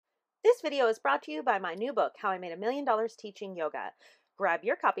This video is brought to you by my new book, How I Made $1 Million Teaching Yoga. Grab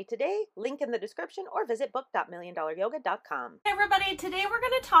your copy today, link in the description, or visit book.milliondollaryoga.com. Hey everybody, today we're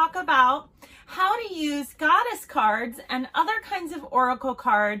going to talk about how to use goddess cards and other kinds of oracle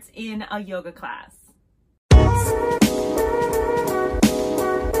cards in a yoga class.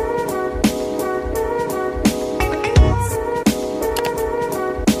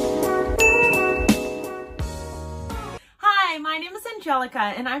 Hi, my name is Angelica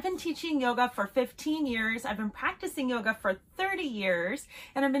and I've been teaching yoga for 15 years. I've been practicing yoga for 30 years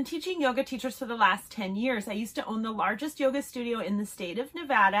and I've been teaching yoga teachers for the last 10 years. I used to own the largest yoga studio in the state of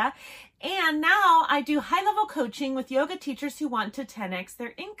Nevada, and now I do high-level coaching with yoga teachers who want to 10x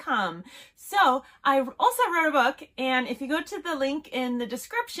their income. So I also wrote a book, and if you go to the link in the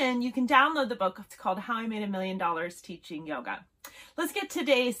description, you can download the book. It's called How I Made $1 Million Teaching Yoga. Let's get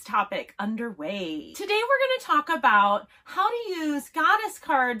today's topic underway. Today we're going to talk about how to use goddess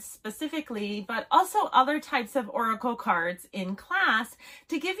cards specifically, but also other types of oracle cards in class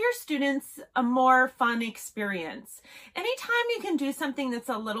to give your students a more fun experience. Anytime you can do something that's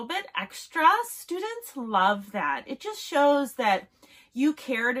a little bit extra, students love that. It just shows that you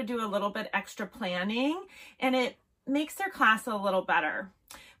care to do a little bit extra planning, and it makes their class a little better.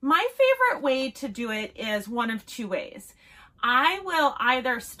 My favorite way to do it is one of two ways. I will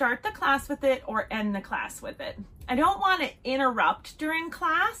either start the class with it or end the class with it. I don't want to interrupt during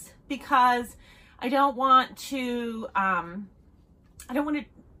class because I don't want to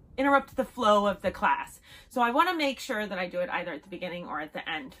interrupt the flow of the class. So I want to make sure that I do it either at the beginning or at the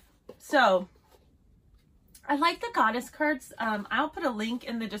end. So I like the goddess cards. I'll put a link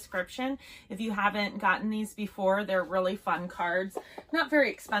in the description if you haven't gotten these before. They're really fun cards. Not very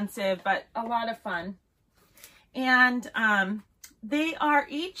expensive, but a lot of fun. And they are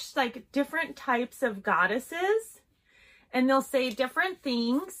each like different types of goddesses, and they'll say different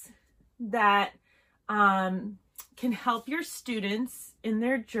things that can help your students in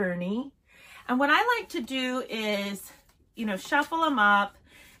their journey. And what I like to do is, shuffle them up,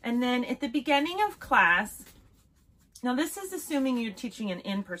 and then at the beginning of class, now this is assuming you're teaching an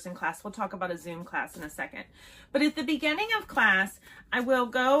in-person class. We'll talk about a Zoom class in a second. But at the beginning of class, I will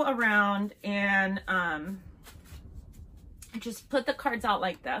go around and I just put the cards out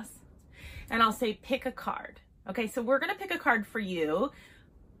like this, and I'll say, pick a card. Okay, so we're going to pick a card for you.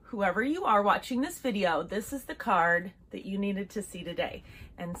 Whoever you are watching this video, this is the card that you needed to see today.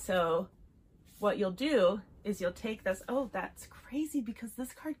 And so what you'll do is you'll take this. Oh, that's crazy because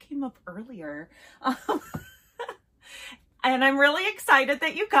this card came up earlier. And I'm really excited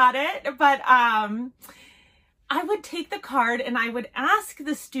that you got it. But I would take the card and I would ask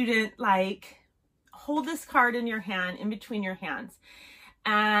the student, hold this card in your hand, in between your hands.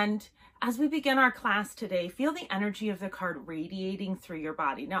 And as we begin our class today, feel the energy of the card radiating through your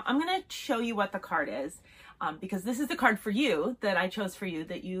body. Now, I'm going to show you what the card is, because this is the card for you that I chose for you,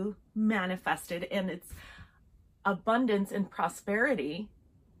 that you manifested, and it's abundance and prosperity.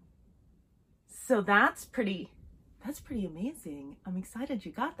 So that's pretty amazing. I'm excited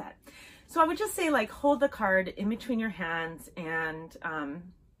you got that. So I would just say, hold the card in between your hands and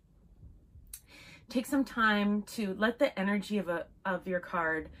take some time to let the energy of your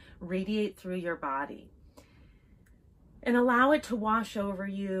card radiate through your body and allow it to wash over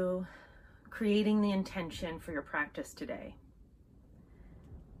you, creating the intention for your practice today.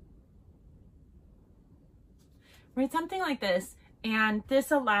 Right, something like this. And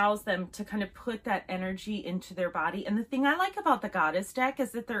this allows them to kind of put that energy into their body. And the thing I like about the Goddess deck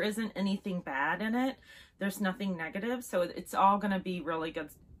is that there isn't anything bad in it. There's nothing negative. So it's all going to be really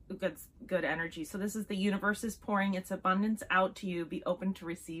good energy. So this is the universe is pouring its abundance out to you. Be open to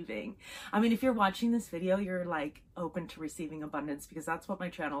receiving. I mean, if you're watching this video, you're open to receiving abundance, because that's what my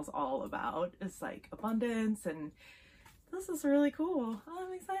channel is all about. It's abundance, and this is really cool. Oh,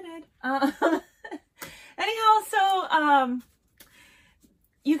 I'm excited. Anyhow, so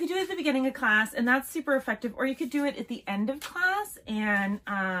you could do it at the beginning of class, and that's super effective, or you could do it at the end of class, and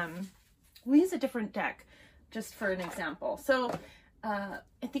we use a different deck just for an example. So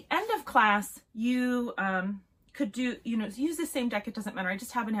at the end of class, you could do, use the same deck. It doesn't matter. I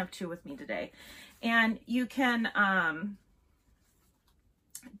just happen to have two with me today. And you can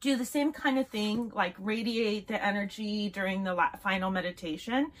do the same kind of thing, radiate the energy during the final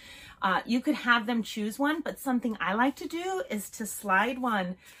meditation. You could have them choose one, but something I like to do is to slide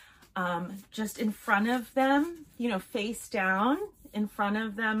one just in front of them, face down in front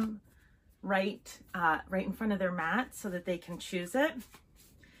of them, right in front of their mat, so that they can choose it,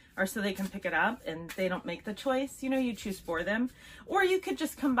 or so they can pick it up and they don't make the choice. You choose for them. Or you could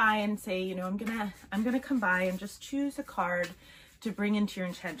just come by and say, I'm gonna come by and just choose a card to bring into your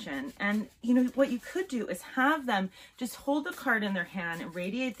intention. And you know what you could do is have them just hold the card in their hand and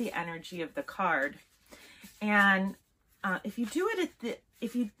radiate the energy of the card. And if you do it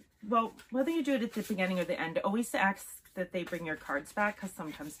whether you do it at the beginning or the end, always ask that they bring your cards back, because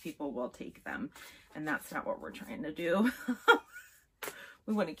sometimes people will take them, and that's not what we're trying to do.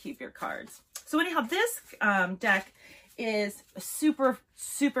 We want to keep your cards. So anyhow, this deck is a super,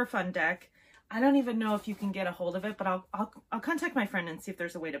 super fun deck. I don't even know if you can get a hold of it, but I'll contact my friend and see if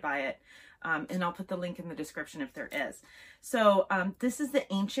there's a way to buy it. And I'll put the link in the description if there is. So this is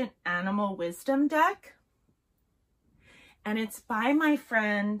the Ancient Animal Wisdom deck. And it's by my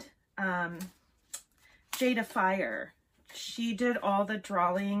friend Jada Fire. She did all the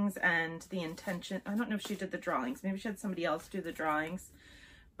drawings and the intention. I don't know if she did the drawings. Maybe she had somebody else do the drawings.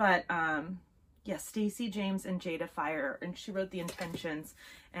 But yeah, Stacy James and Jada Fire, and she wrote the intentions,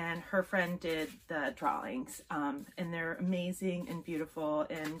 and her friend did the drawings, and they're amazing and beautiful.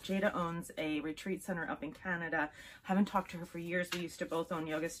 And Jada owns a retreat center up in Canada. Haven't talked to her for years. We used to both own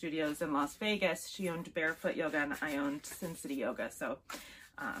yoga studios in Las Vegas. She owned Barefoot Yoga and I owned Sin City Yoga, so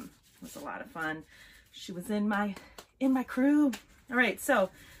it was a lot of fun. She was in my crew. All right,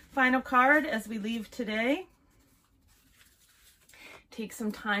 so final card as we leave today. Take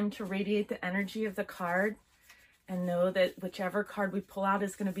some time to radiate the energy of the card and know that whichever card we pull out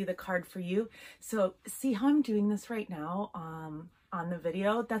is going to be the card for you. So see how I'm doing this right now on the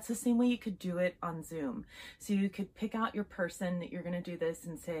video? That's the same way you could do it on Zoom. So you could pick out your person that you're going to do this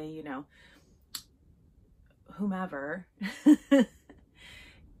and say, you know, whomever.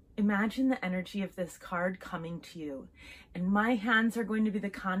 Imagine the energy of this card coming to you, and my hands are going to be the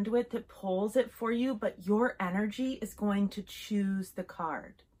conduit that pulls it for you, but your energy is going to choose the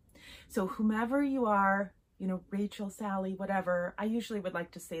card. So whomever you are, you know, Rachel, Sally, whatever, I usually would like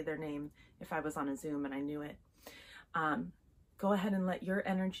to say their name if I was on a Zoom and I knew it. Go ahead and let your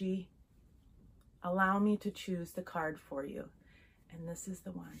energy allow me to choose the card for you. And this is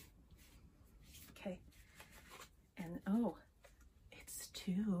the one. Okay. And oh,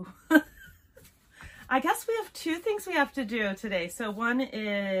 two. I guess we have two things we have to do today. So one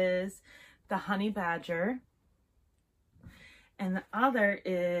is the honey badger and the other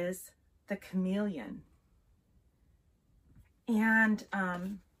is the chameleon. And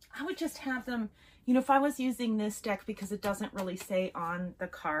I would just have them, you know, if I was using this deck, because it doesn't really say on the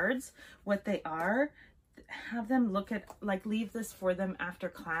cards what they are, have them look at, like, leave this for them after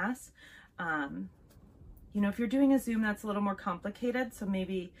class. You know, if you're doing a Zoom, that's a little more complicated. So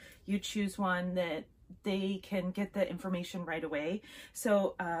maybe you choose one that they can get the information right away.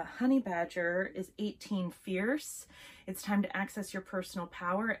 So Honey Badger is 18 Fierce. It's time to access your personal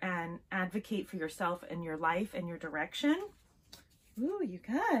power and advocate for yourself and your life and your direction. Ooh, you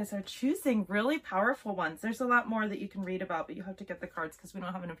guys are choosing really powerful ones. There's a lot more that you can read about, but you have to get the cards because we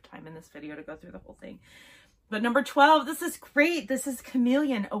don't have enough time in this video to go through the whole thing. But number 12, this is great. This is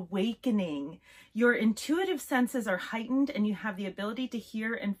Chameleon, Awakening. Your intuitive senses are heightened and you have the ability to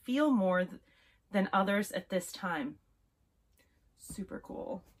hear and feel more than others at this time. Super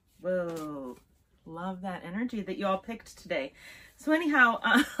cool. Whoa. Love that energy that you all picked today. So anyhow,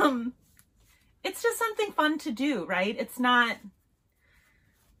 it's just something fun to do, right? It's not,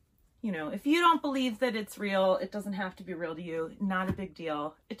 you know, if you don't believe that it's real, it doesn't have to be real to you. Not a big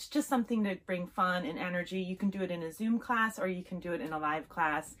deal. It's just something to bring fun and energy. You can do it in a Zoom class or you can do it in a live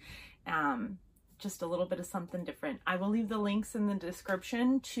class. Just a little bit of something different. I will leave the links in the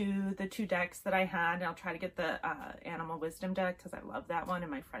description to the two decks that I had. I'll try to get the Animal Wisdom deck because I love that one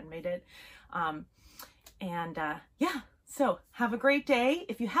and my friend made it. Yeah. So have a great day.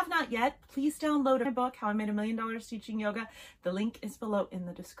 If you have not yet, please download my book, How I Made $1 Million Teaching Yoga. The link is below in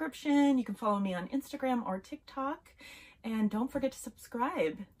the description. You can follow me on Instagram or TikTok. And don't forget to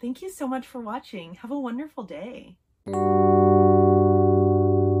subscribe. Thank you so much for watching. Have a wonderful day.